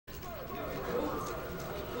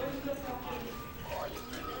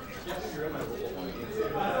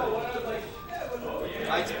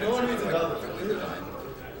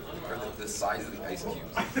ice cubes.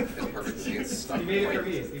 It's perfect. It's stuck. You made it for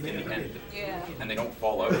me. You made it for me. Yeah. And they don't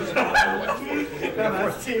fall out. They're like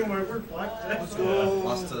That's teamwork. We're fucked. Let's go.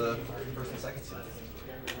 Lost to first and second seed.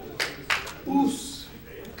 Oos.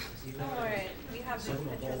 Alright, we have the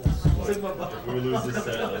pictures. If we lose this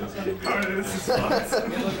set,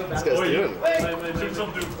 This guy's doing. I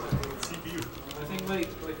think like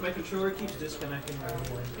my controller keeps disconnecting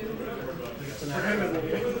randomly.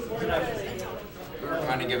 We were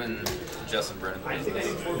kind of giving Jess and Brennan. I think I need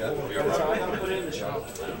 4 gold. We That's are how I gotta put it in the shop.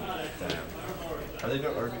 Are they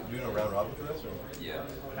doing a round robin for this? Or? Yeah.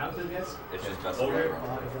 Mountain guys? It's just best of luck.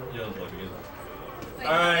 yeah, let's look again.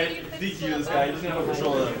 Alright, DQ this guy. You just need to have a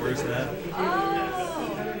controller that works, man. Oh,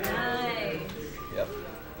 nice. Yep.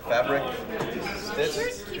 Fabric. Stitch.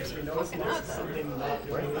 Yours keeps poking out though. On the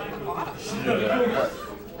bottom.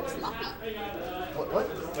 It's floppy. What?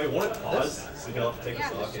 Wait, what? Pause? So you'll have to take Yeah,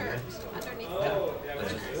 a the sock in shirt. there. Underneath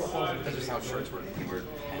that. That's just how shirts work. We wear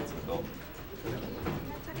pants in the belt.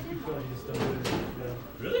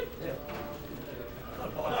 Really?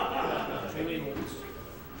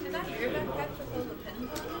 Is that your backpack with all the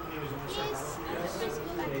pins on it? Yes. That's my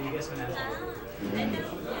school backpack. Yeah, you guys can have it. I know.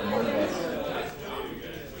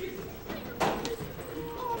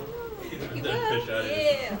 You Then fish will? out of it.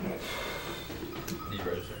 Yeah. Did you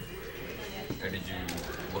register? Or did you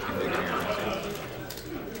look into getting your register?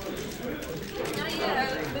 Not yet. I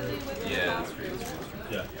was busy with the Yeah, class. that's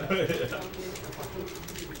true.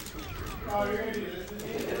 I'll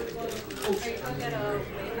get a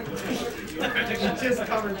You just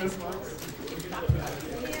covered this once.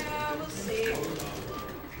 Yeah, we'll see. I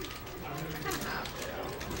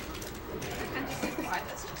can just buy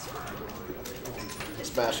this just for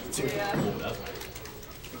Smashkatoon. yeah.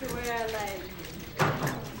 To wear like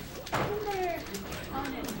their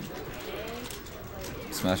opponent.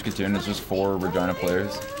 Smashkatoon is just 4 Regina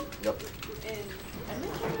players. Yep. In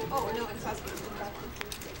Edmonton? Oh no, in Saskatchewan.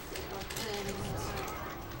 And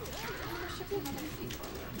there should be another people.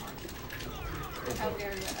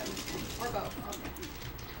 Calgary, or both. Okay.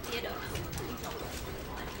 Yeah, no.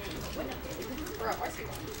 We're at varsity.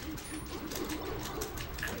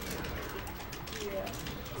 Yeah.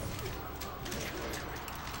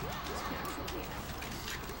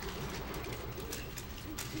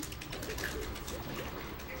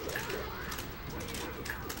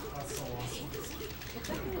 That's so awesome. It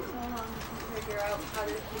took me so long to figure out how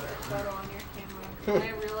to keep a photo on your camera. And I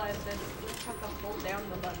realized that you just have to hold down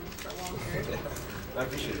the buttons for longer. I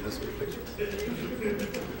appreciate this good picture.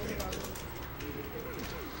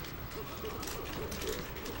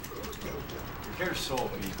 Your hair's so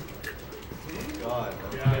beat. Oh God,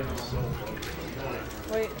 that hair is so funny.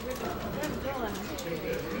 Wait, who's Dylan?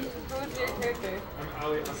 Who's your character?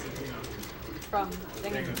 From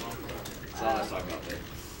Dingin. That's all I was talking about there.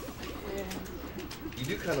 Yeah. You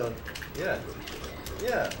do kind of, yeah.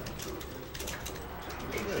 Yeah.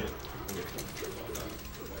 Good.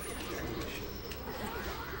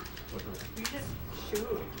 You should shoot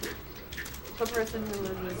the person who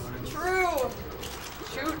loses. True!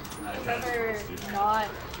 Shoot whoever not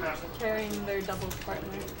carrying their double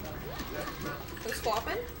partner. Who's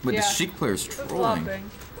flopping? Wait, Yeah. the Chic player's Who's trolling.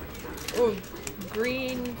 flopping? Ooh,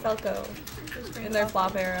 green Falco. In their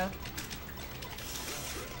flop era.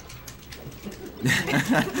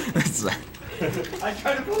 That's I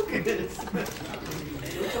tried to focus.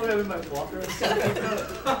 Don't tell me I'm in my blocker. He's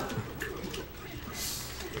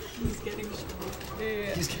getting shot.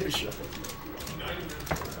 Yeah. He's getting shot.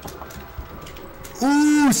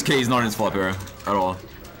 Ooh, K's not in his flop era at all.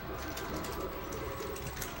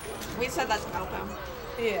 We said that's Falco.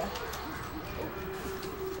 Yeah.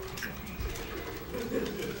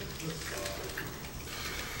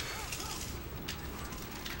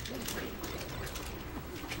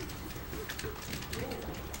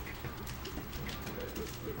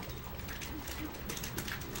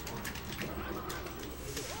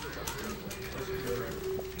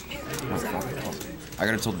 I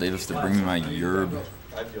gotta tell Davis to bring me my yerb. Yeah.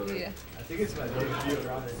 I think it's my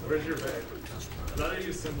Where's your bag? I thought I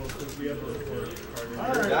used symbols because we have a record.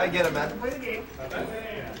 Yeah, I get it, man. Play the game.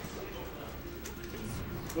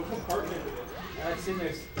 What compartment? It's in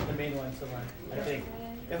there, the main one somewhere, I think.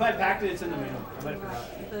 If I packed it, it's in the main one. I might have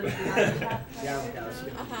forgot. Yeah,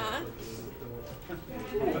 Uh-huh.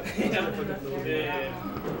 yeah.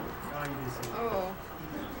 Oh.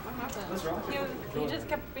 What happened? What's wrong? He just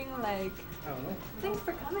kept being like, I don't know. thanks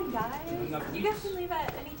for coming, guys. You guys can leave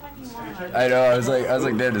at any time you want. I know. I was like,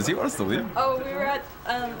 damn, does he want us to leave? Oh, we were at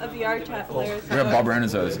a VR chat player. We're at Bob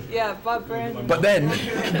Brandon's house. Yeah, Bob Brandon. But then,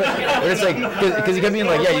 it's like, because he kept being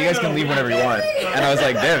like, yeah, you guys can leave whenever you want. And I was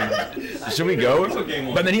like, damn. should we go?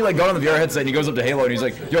 But then he like got on the VR headset and he goes up to Halo and he's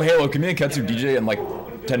like, yo Halo, can me and Ketsu DJ in like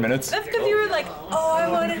 10 minutes? That's because you were like, oh, I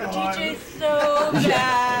want to DJ so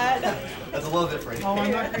bad. That's a little different. Oh,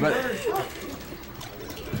 I'm not But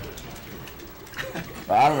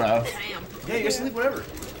I don't know. Yeah, you can sleep whatever.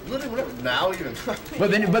 Literally whatever. Now even.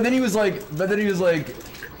 But then he was like, but then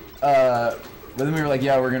we were like,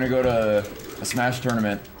 yeah, we're gonna go to a Smash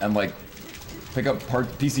tournament and like pick up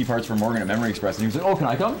PC parts for Morgan at Memory Express, and he was like, oh, can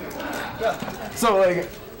I come? Yeah. So like,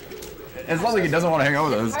 it's not like he doesn't want to hang out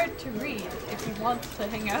with It's us. hard to read if he wants to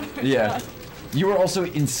hang out with Yeah. us. You were also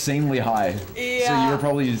insanely high. Yeah. So you were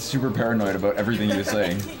probably super paranoid about everything he was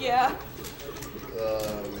saying. Yeah.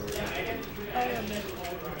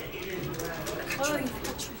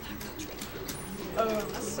 Oh,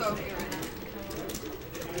 that's so irritating.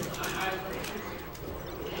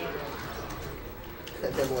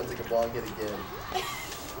 Everyone's like a bomb hit again.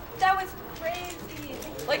 That was crazy.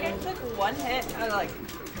 Like I took one hit, I was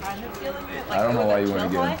like kind of feeling it. Like, I don't know why you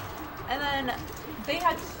went went again. And then they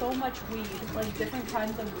had so much weed, like different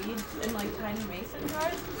kinds of weeds in like tiny mason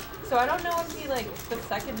jars. So I don't know if he like the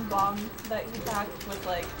second bomb that he packed was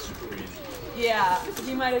like yeah,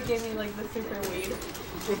 he might have gave me like the super weed.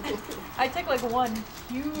 I took like one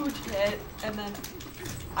huge hit and then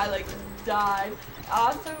I like died.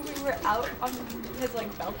 Also, we were out on his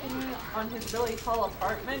like balcony on his really tall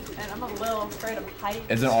apartment, and I'm a little afraid of heights.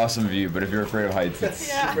 It's an awesome view, but if you're afraid of heights, it's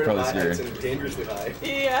Yeah. probably scary. And dangerously high.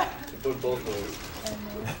 Yeah. Both ways.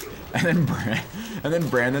 And then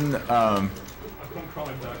Brandon, I'm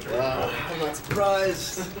crawling back. I'm not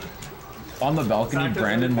surprised. on the balcony,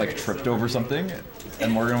 Brandon like tripped over something,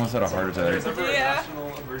 and Morgan almost had a heart If there's attack. ever a Yeah.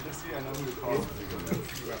 national emergency, I know who to call.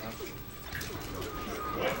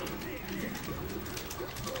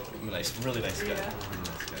 I'm a nice, really nice guy. Yeah. Really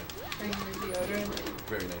nice guy. Bring your deodorant.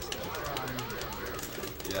 Very nice guy.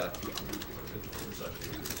 Yeah.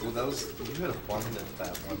 Well, that was, you had a fun at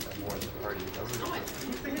that one time more at the party. That was No, I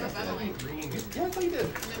didn't. Was that only green? yeah, I thought you did. I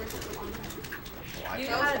never took a long time. You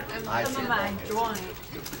That was- had I'm- I some see. of my joint,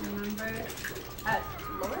 remember? At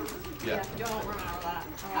Lower? Yeah. Don't remember that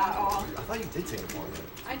at all. I thought you did take a long one.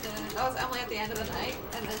 I didn't. That was Emily at the end of the night,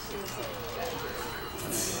 and then she was like,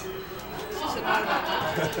 she should not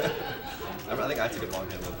have done that. I think I took a long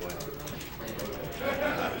hit at one point.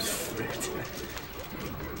 I was ripped.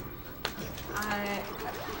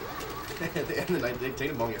 At the end of the night,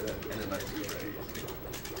 take a long hit at the end of the night.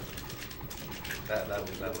 That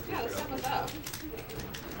was Yeah, the sun was up.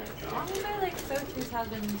 Only like so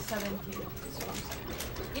 2017 is what I'm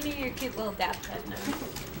saying. You need your cute little dap head now.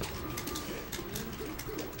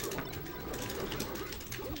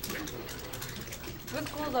 It was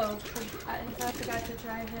cool though, because I got to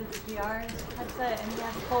try his VR headset and he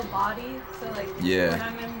has full body, so like Yeah. when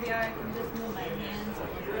I'm in VR I can just move my hands and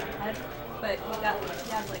my head. But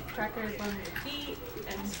he has like trackers on your feet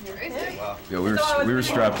and your hips. Wow. Yeah, So I was we were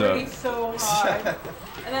strapped up. moving so hard.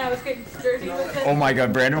 And then I was getting sturdy with it. Oh my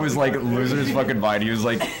god, Brandon was like losing his fucking mind. He was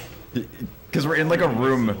like, because we're in like a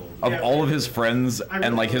room of all of his friends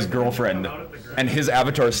and like his girlfriend, and his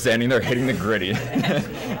avatar is standing there hitting the gritty.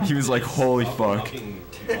 He was like, holy fuck. Fucking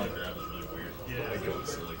grab is really weird. Yeah. Like,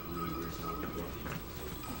 it's like really weird.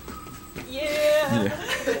 Yeah.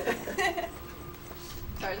 Yeah.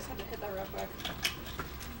 Sorry, I just had to hit that real quick.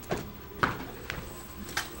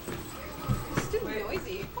 It's too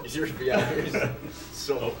noisy. Yeah,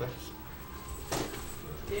 so fast.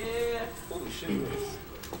 Yeah. Holy shit. Oh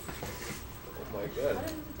my god. What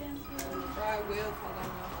is the dance move? Or I will fall down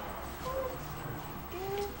now.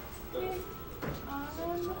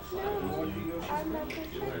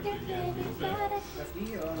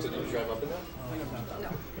 So did you drive up in that? No.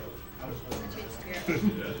 I changed gear.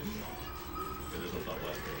 There's no top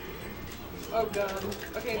left. Oh god.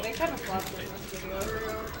 Okay, they kind of flopped in this video.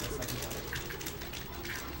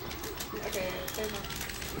 Okay, there's no.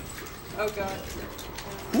 Oh god.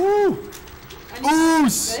 Woo! I need Ooh! a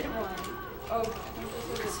good one. Oh, I think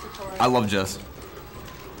this is a tutorial. I love Jess.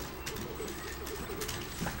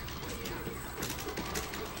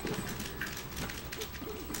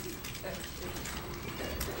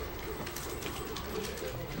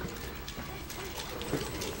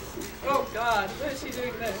 Oh god, what is she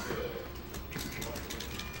doing there?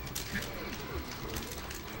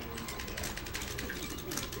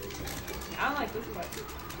 I don't like this part.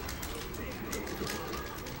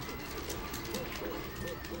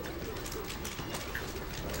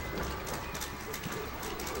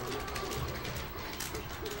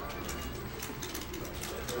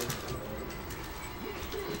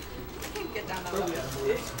 I can't get down that level.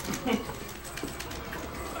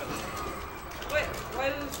 Wait, why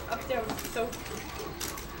is up there so...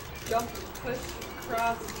 Jump, push,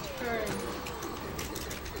 cross, turn.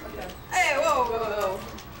 Okay. Hey, whoa, whoa,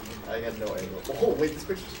 I got no angle. Oh, wait, this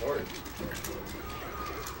picture's hard.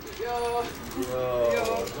 whoa. Yo, Yo.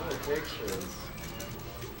 no pictures.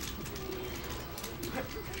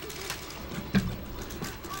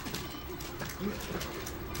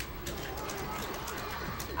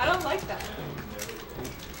 I don't like that.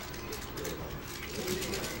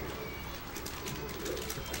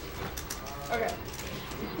 Okay.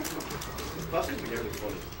 That's gonna be really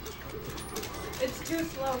funny. It's too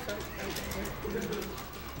slow for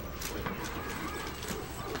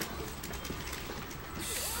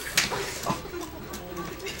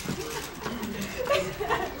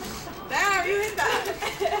Damn, you hit that.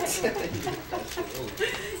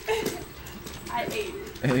 I ate.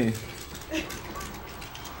 Hey.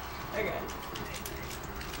 Okay.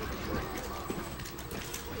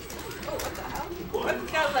 Oh, what the hell?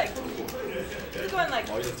 What's got like? He's going like.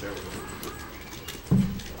 Oh, you're terrible.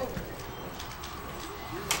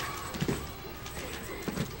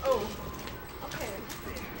 Oh. Okay.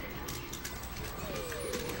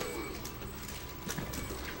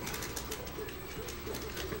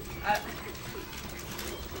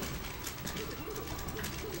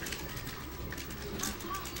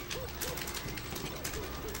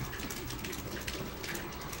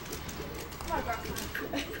 Oh my god.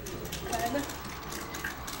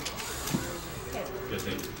 Ten. Good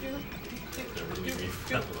thing. That really made me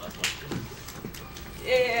forgot the last one.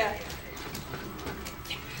 Yeah.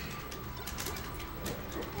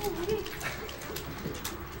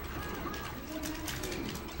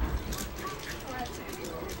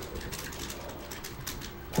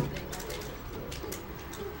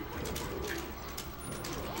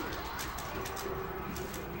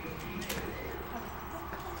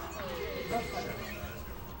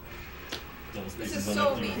 This is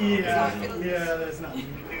so mean. Yeah, So yeah, there's nothing you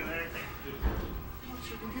can do there.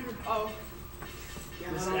 Oh.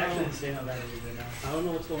 This is actually insane how bad it is right now. I don't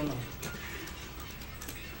know what's going on.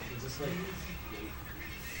 Is this like...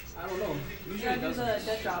 I don't know. You Usually gotta it do the doesn't.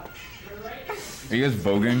 death drop. Are you guys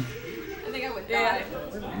voguing? I think I would Yeah. die.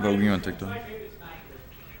 Voguing on TikTok? I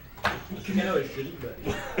know it's shitty, but...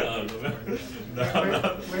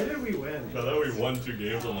 Where did we win? Now that we won 2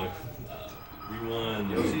 games, I'm like, we won.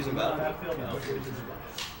 Yoshi's a battle. Battlefield? No.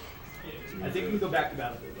 I think we can go back to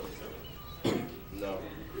Battlefield though. No.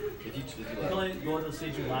 If you You can only go on the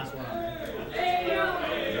stage you last one on there.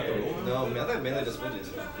 No, I mean, I thought Melee just full this.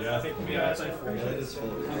 Yeah, I think we Yeah, that's like full. Melee just full.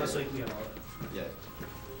 Unless like we have all. Yeah.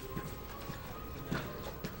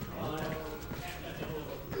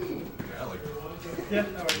 Yeah, like, Yeah,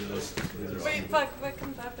 that works. these are Wait, fuck, what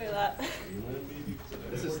comes after that?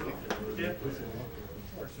 This is Yeah.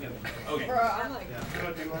 Okay. Bro, I'm like, Yeah.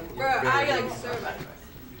 bro, I like so bad.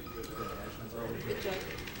 Good job.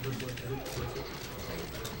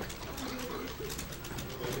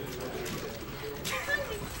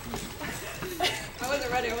 I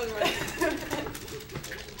wasn't ready, I wasn't ready.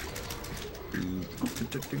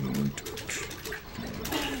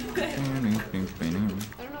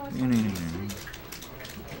 I don't know what's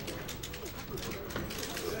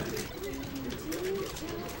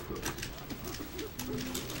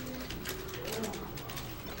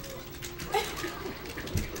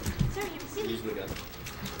usually good.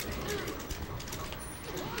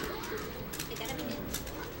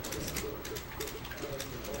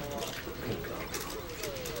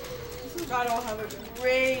 God, I'll have a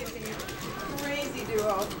crazy, crazy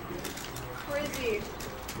duo. Crazy.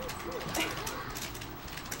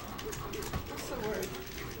 What's the word?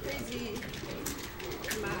 Crazy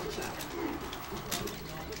matchup.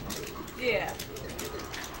 Yeah.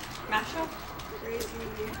 Mashup? Crazy.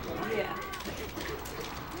 Yeah.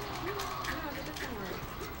 No, it's a different word.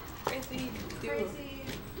 Crazy duo. Crazy.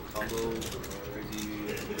 Combo, crazy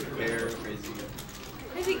hair, crazy.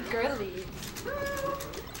 Crazy girly.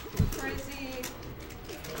 Crazy.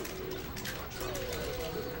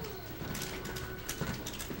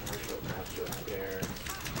 Matchup, hair.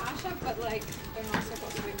 Mashup, but like, they're not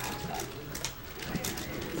supposed to be matched up.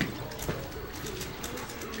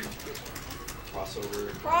 Crossover.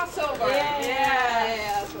 Crossover! Yeah.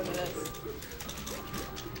 Yeah, that's what it is.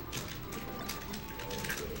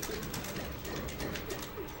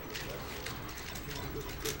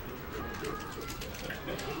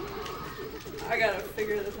 I gotta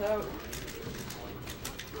figure this out.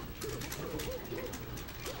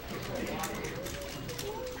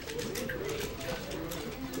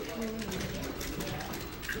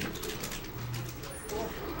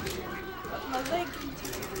 That's my leg.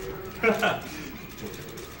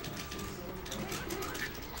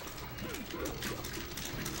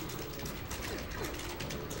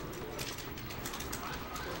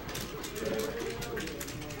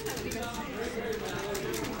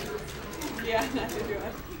 Yeah, neither do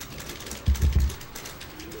I.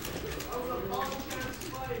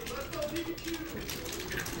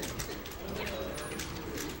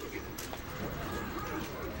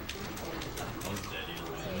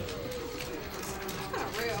 Kind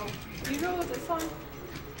of real. You know what this song?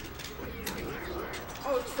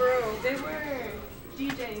 Oh, true. They were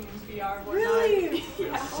DJing in VR one Really? night.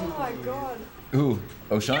 Yeah. Oh my god. Who?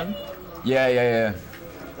 Oshan? Yeah, yeah, yeah.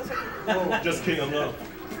 Oh, just kidding, I'm not.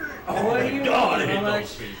 Oh what do you God, I mean? hate I'm like,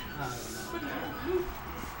 those feet.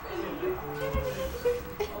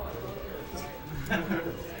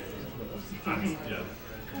 Yeah.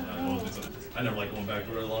 I never like going back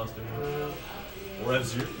to where I lost him. Well,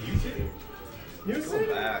 that's you too. Let's go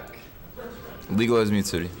back. Legalize Mute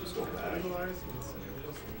City. Let's go back.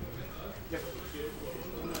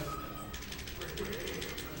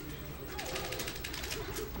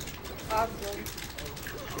 Awesome.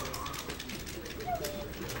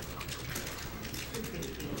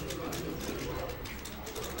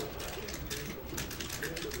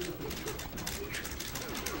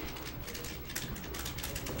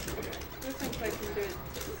 This looks like we do it.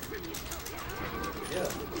 Yeah.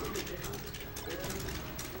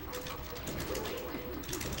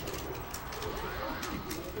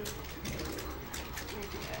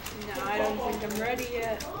 No, I don't think I'm ready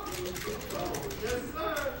yet.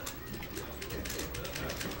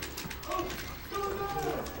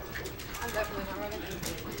 I'm definitely not ready.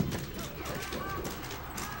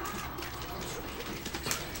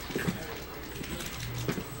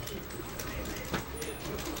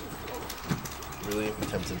 Really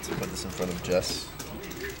tempted to put this in front of Jess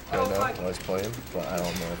right Oh, now fuck. while I was playing, but I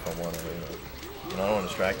don't know if I want to. I don't want to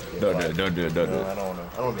distract you. Don't do it, don't do it, don't do No, it. I don't want to.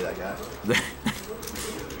 I don't want to be that guy.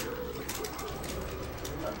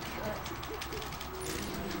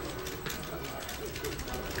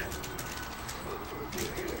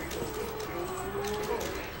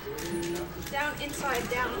 Down, inside,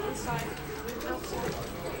 outside,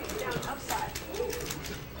 down, outside.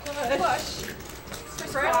 Push.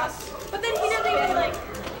 Crisscross. But then he doesn't even like.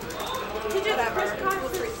 He just Whatever.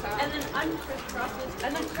 crisscrosses and then uncrisscrosses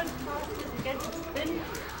and then crisscrosses again. Then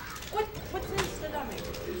what's his stomach?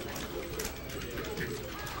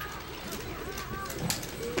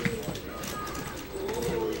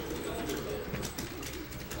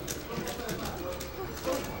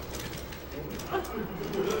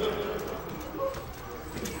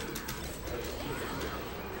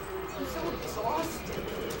 I'm so exhausted.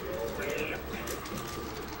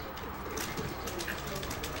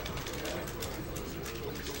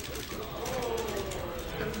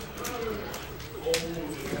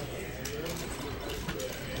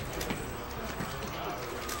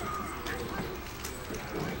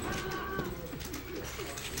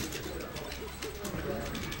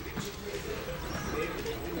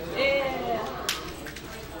 Yeah.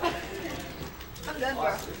 I'm done,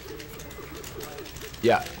 bro.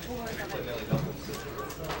 Yeah.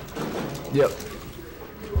 Yep.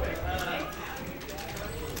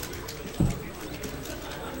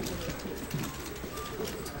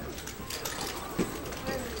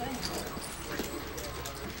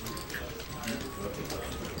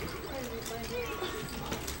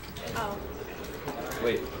 Oh.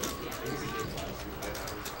 Wait.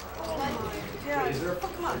 Yeah.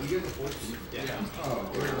 Come on.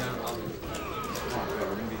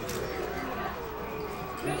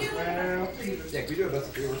 Yeah, can we do a best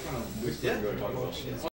of three? We're trying to.